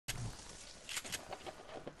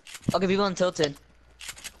Okay, people on tilted.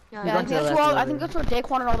 Yeah, Yeah, I think that's where Jake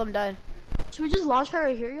wanted all them dead. Should we just launch pad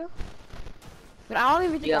right here, yo? But I don't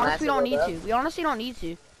even think, Yeah, honestly, we don't need up. to. We honestly don't need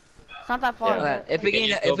to. It's not that far. Yeah, if we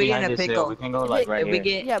get in a pickle, we can go like right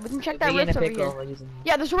here. Yeah, we can check that rift over here.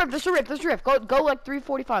 Yeah, there's a rift. Go like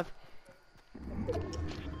 345.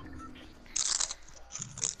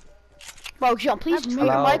 Bro, John, please mute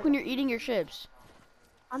your mic when you're eating your chips.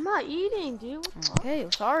 I'm not eating, dude. Okay,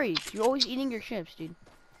 sorry. You're always eating your chips, dude.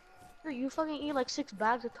 You fucking eat like 6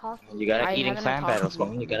 bags of toffee. You gotta eat in clan battles,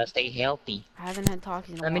 man. You gotta stay healthy. I haven't had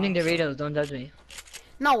talkies in a while. I'm eating Doritos, don't judge me.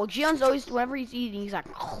 No, well, Gion's always, whenever he's eating, he's like...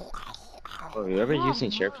 Oh, whoever's using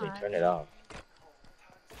SHAREfactory, turn it off.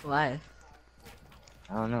 Why?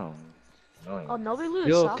 I don't know. Oh, nobody lose.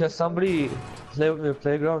 Yo, can somebody play with the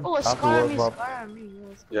playground? Oh, a scar on me,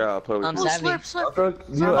 Yeah, I'll play with I'm you. savvy.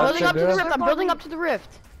 I'm building up to the rift.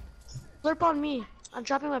 Slurp on me. I'm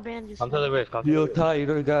dropping my bandages. Come to the rift, come to Yo, the rift. Ty, you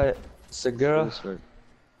know the guy, Segura?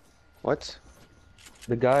 What?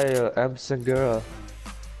 The guy, M. Segura.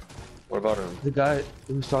 What about him? The guy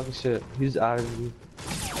who's talking shit. He's out of me.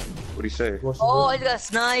 What'd he say? Oh, I got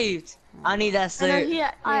sniped. I need that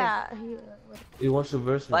slurp. He wants to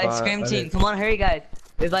verse me. By Scim team. Come on, hurry, guys.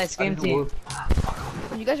 It's by Scim team.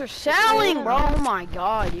 You guys are selling, bro. Oh my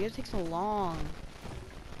god, you guys take so long.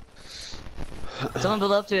 Someone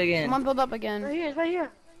build up to it again. Someone build up again. Right here, it's right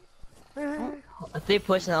here. If they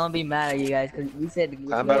push, then I'll be mad at you guys because we said.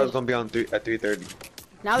 Clan battle's gonna be on at 3:30.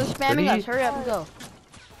 Now they're spamming us. Hurry up and go.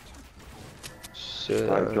 Shit.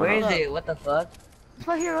 Where is it? What the fuck? It's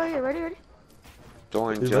right here. Ready?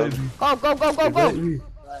 Join, Jug. Go.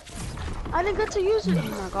 I didn't get to use it. Oh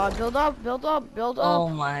my god, build up. Oh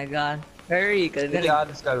my god. Hurry, cause Get out of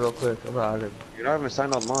this guy real quick. I'm not out of him. You're not even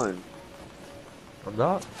signed online. I'm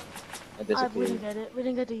not? We didn't get it. We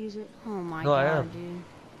didn't get to use it. Oh my No, I god, am. dude.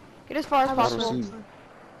 Get as far as possible.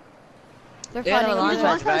 They're Yeah, fighting. launch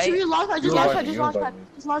pad, right?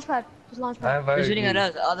 Just launch pad. They're shooting at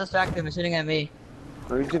us. I'll distract them. They're shooting at me.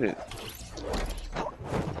 No, you didn't.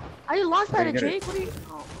 I just launch pad, Jake. What are you?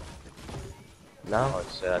 Oh, No? Oh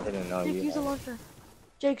shit, I didn't know Jake, you. use a launch pad.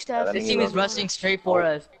 Jake, stab. This team is rushing straight for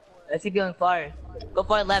us. Let's keep going far. Go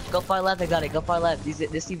far left. I got it. Go far left.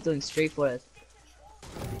 This team's going straight for us.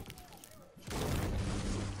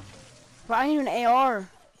 But I need an AR.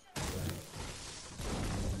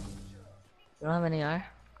 You don't have any AR?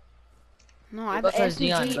 No, I have an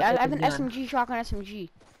SMG. I have an SMG, shotgun SMG.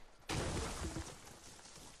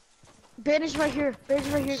 Bandage right here,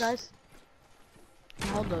 guys.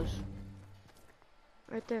 Hold those.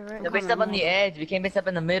 Right there, right. No, base up on the edge. We can't base up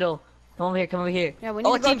in the middle. Come over here. Yeah, we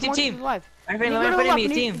need to go team. Right in front of me,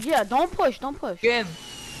 team. Yeah, don't push. Scim.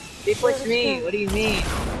 They pushed me. What do you mean?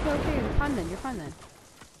 Okay, you're fine then.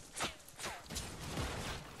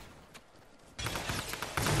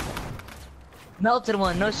 Melted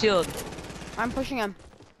one, no shield. I'm pushing him.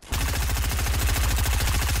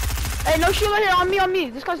 Hey, no shield right here, on me.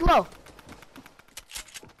 This guy's low.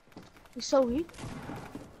 He's so weak.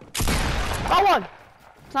 Got one.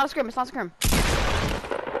 It's not a scrim.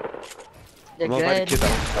 They're I'm about to good. kill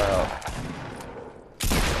that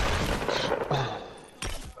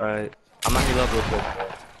Alright. I'm gonna heal up real quick.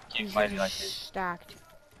 Keep fighting like this. Stacked.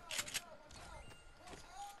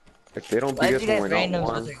 If they don't Why beat did us you when guys we're not random?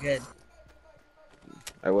 one. Those are good.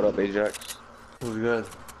 Hey, what up, Ajax? Who's good?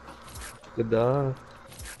 Good dog.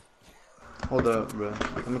 Hold up, bro.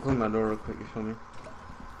 Let me close my door real quick, you feel me?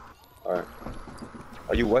 Alright.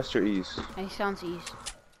 Are you west or east? He sounds east.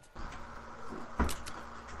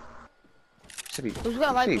 Who's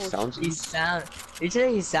got light he bulbs? sounds east? You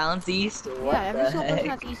say he sounds east? What Yeah, every the single person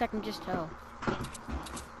heck? that's east, I can just tell.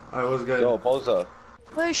 Alright, what's good? Yo, Boza.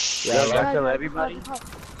 Push. Yeah, I kill everybody.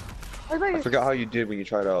 I forgot how you did when you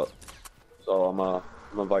tried out. So I'm gonna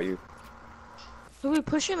invite you. Are we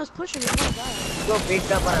pushing? Let's push him. He's gonna die. Go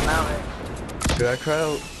based up on a mountain. Should I try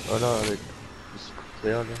out? Oh no, like, just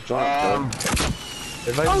stay on there. Join up,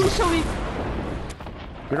 Oh, he's so weak.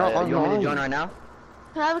 You're not on You want me to the join right now?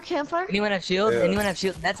 Can I have a campfire? Anyone have shield? Yeah. Anyone have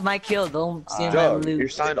shield? That's my kill. Don't see my Doug, loot. you're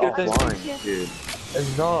signed offline, dude.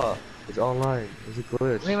 It's not. It's online. It's a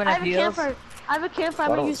glitch. Anyone I have have a heels? campfire. I'm I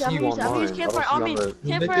gonna don't use it. see you I'm gonna use online. campfire I on don't me. see you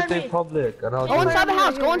Make Campfire it on stay me. public, and I'll Go do it. inside the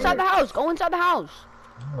house. Go inside the house. Go inside the house.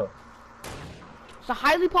 Oh. It's a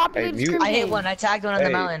highly populated Hey, scrim I hit game. one. I tagged one on the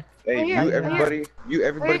mountain. Hey, Right you here, right everybody, you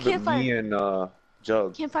everybody Right here, but me and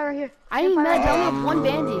Jug. Campfire right here. I need meds. I only have one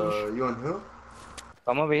bandage. You on who?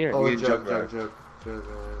 Come over here. Oh, Me and Jug. Jug. Who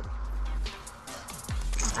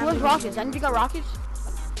has rockets? Anybody got rockets?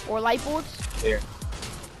 Or light bullets? Here.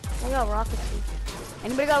 I got rockets.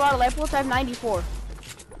 Anybody got a lot of light bullets? I have 94.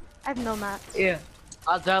 I have no mats. Yeah.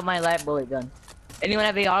 I'll drop my light bullet gun. Anyone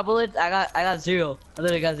have AR bullets? I got 0. I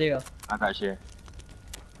literally got 0. I got share.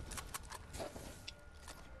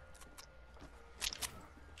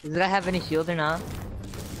 Does that have any shield or not?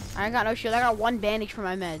 I ain't got no shield. I got 1 bandage for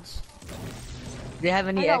my meds. Do they have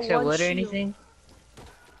any I got extra 1 wood or shield. anything?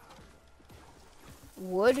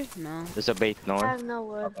 Wood? No. There's a base I north. have no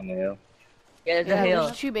wood. Up on the hill. Yeah, there's Yeah, a hill.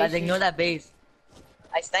 there's 2 Guys, bases. ignore that base.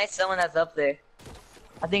 I sniped someone that's up there.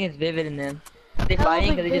 I think it's Vivid in them. They don't fighting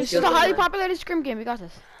think because they Vivid- just This is a killed highly someone. populated scrim game. We got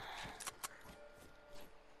this.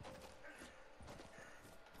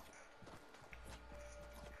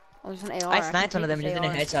 Oh, there's an AR. I can sniped one of take them and this just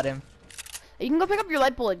didn't AR. headshot him. You can go pick up your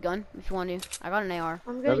light bullet gun if you want to. I got an AR.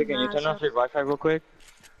 I'm Ravi, getting can you mad, turn so- off your Wi-Fi real quick?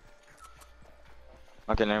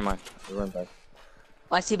 Okay, never mind. We run back.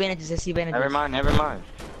 Oh, I see bandages. I see bandages. Never mind, never mind.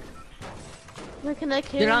 We connect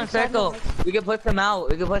here. They're on inside circle. the- We can push them out.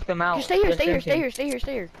 We can push them out. Just stay here, They're stay here, stay shrinking. here, stay here,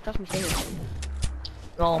 stay here. Trust me, stay here.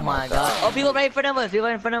 Oh my god. Oh, people right in front of us. People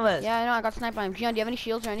right in front of us. Yeah, I know, I got sniped by him. Gian, do you have any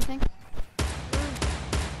shields or anything?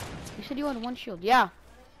 You said you had 1 shield. Yeah.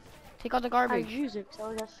 Take out the I garbage. use it,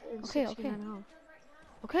 so that's Okay, 69 health.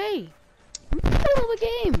 Okay. I'm in the middle of the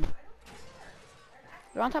game.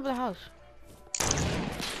 They're on top of the house.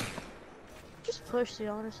 Just push it,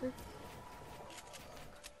 honestly.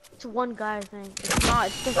 It's 1 guy, I think. It's not,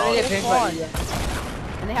 it's the Oh, whole yeah, pinned by squad. you.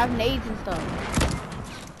 And they have nades and stuff.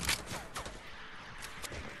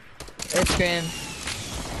 It's Scrim.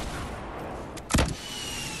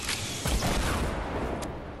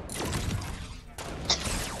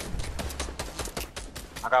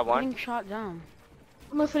 I got one. Getting shot down.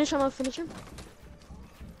 I'm gonna finish him.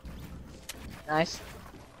 Nice.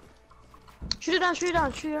 Shoot it down, shoot it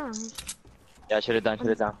down, shoot it down. Yeah, shoot it down, shoot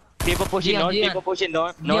it down. People pushing Gian, north, Gian. people pushing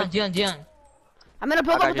north. Gian. I'm gonna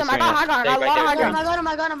build I up with got them. I you, got high ground. I got a lot of high Stay right ground.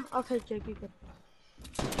 I got him. Okay, Jake, you good.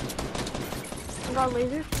 I got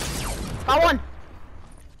laser. Got 1.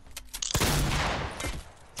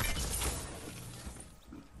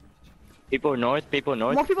 People north, people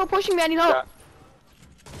north. More people pushing me. I need help. Yeah.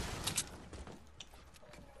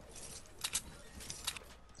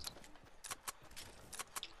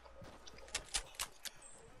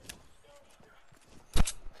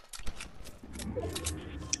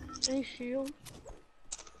 Any shield?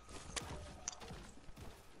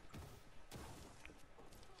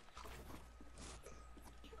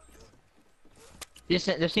 This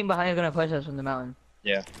team behind is gonna push us from the mountain.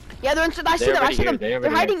 Yeah. Yeah, they're inside. I see They're them. I already see here, them. they're They're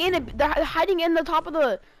already hiding in it. They're hiding in the top of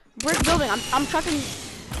the brick building. I'm tracking. Wait,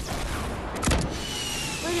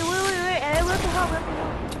 hey, what the hell,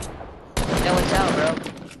 Yeah, watch out, bro.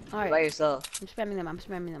 All By right. yourself. I'm spamming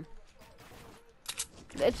them.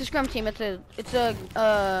 It's a scrum team. It's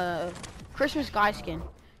a Christmas guy skin.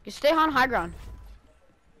 Just stay on high ground.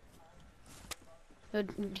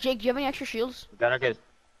 Jake, do you have any extra shields? Gotta get.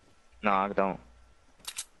 No, I don't.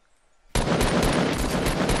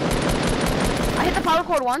 I hit the power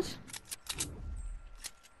cord once.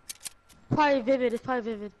 Probably Vivid, it's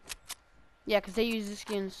probably Vivid. Yeah, cause they use the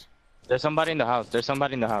skins. There's somebody in the house. There's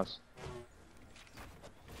somebody in the house.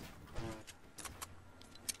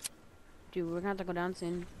 Dude, we're gonna have to go down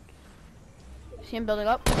soon. See him building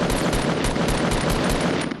up.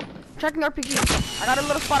 Checking RPGs. I got a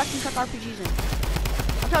little spot I can check RPGs in.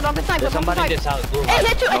 I'm don't get sniped. There's Don't get somebody in sniped. this house. Blue Hey, house.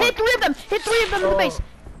 hit 3 of them. Hit 3 of them in the base.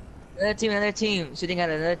 Another team. Shooting at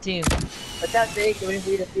another team. Watch out, Jake. They're waiting for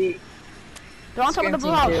you to feed. They're on top of the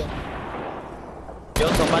blue Scrim team, house. too.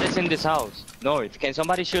 Yo, somebody's in this house. North. Can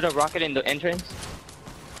somebody shoot a rocket in the entrance?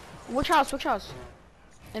 Which house? Which house?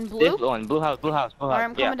 In blue? This one. Blue house. Alright,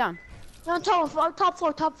 I'm Yeah. coming down. No, top floor.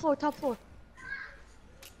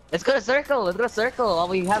 Let's go to circle. Let's go to circle while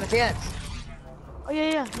we have a chance. Oh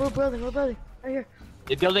yeah, we're building, right here.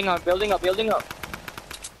 They're building up.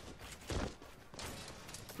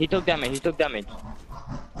 He took damage.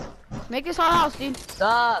 Make this our house, dude.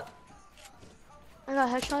 Stop. I got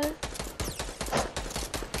headshotted.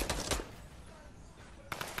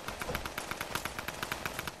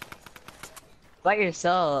 By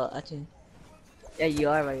yourself, actually. Yeah, you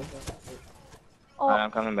are by yourself. Oh, Alright,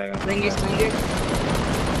 I'm coming back. Slingers. The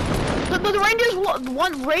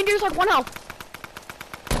reindeer's like 1 health.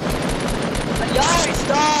 Yari,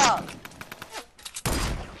 stop!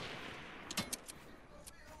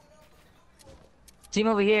 Team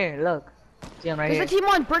over here, look. See him right There's here. a team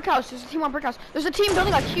on brick house. There's a team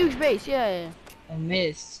building a huge base. Yeah. I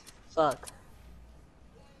missed. Fuck.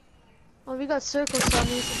 we got circles, so I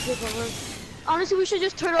need some people work. Honestly, we should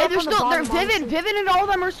just turn it Hey, off they're on the still. They're bottom, honestly. Vivid and all of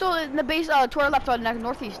them are still in the base. To our left,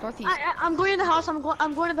 northeast. I'm going in the house. I'm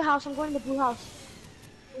going to the house. I'm going to the blue house.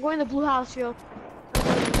 I'm going to the blue house, yo. I'm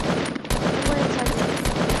going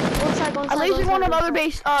inside. Go inside. I lasered one on the other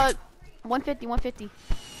base. 150, 150.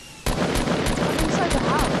 I'm inside the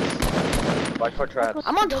house. Watch for traps.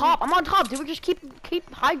 I'm on top, dude. We just keep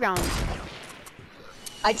high ground.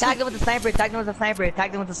 I tagged him with the sniper. Tagged him with the sniper.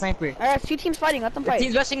 Tagged him with the sniper. Alright, 2 teams fighting. Let them fight.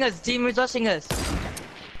 Team's rushing us. Team is rushing us.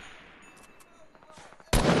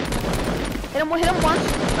 Hit him once.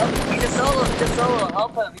 Oh, he's a solo. He's a solo.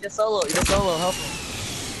 Help him. He's a solo. He's a solo. Help him.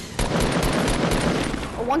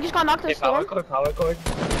 Oh, one just got knocked to the storm. Power cord.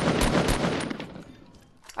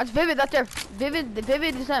 That's Vivid. That's there.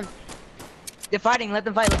 Vivid is him. They're fighting. Let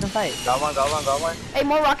them fight. Let them fight. Got one. Hey,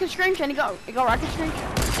 more rocket stream. Can you go rocket stream?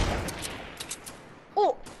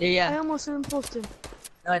 Oh, I Yeah. almost impulsed him.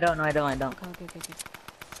 No, I don't. Okay.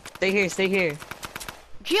 Stay here. Stay here.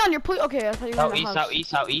 Gian, you're okay. I thought you were in the house.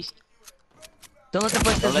 Southeast. Don't let them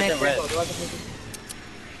push the Don't let them sniper. res.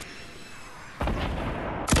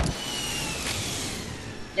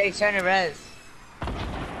 Yeah, he's trying to res. I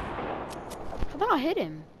thought I hit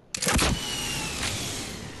him.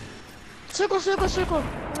 Circle. We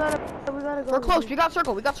gotta go. We're close. We got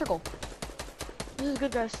circle. This is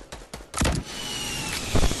good, guys.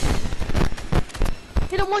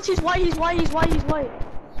 Hit him once. He's white. One's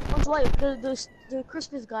white. The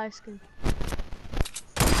Christmas guy skin.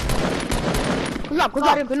 Good knock.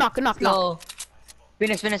 Go.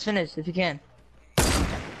 Finish if you can.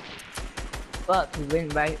 Fuck, he's waiting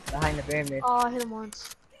right behind the pyramid. Oh, I hit him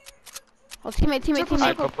once. Oh, teammate.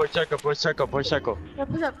 Alright, go push circle. Yeah,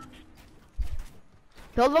 push up.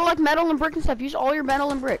 Build like metal and brick and stuff. Use all your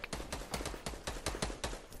metal and brick.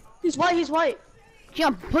 He's white.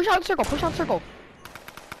 Gian, push out circle.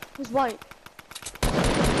 He's white.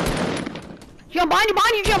 Gian, behind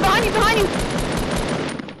you. Gian, behind you.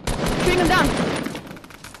 Shooting him down.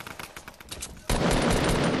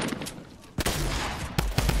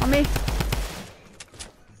 On me.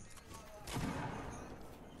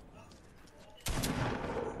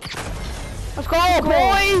 Let's go,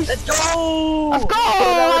 boys! Let's go!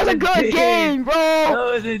 That was a good game, bro! That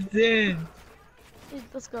was insane.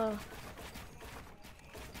 Let's go.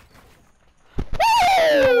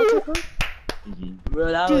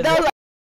 Bro, that Dude, that was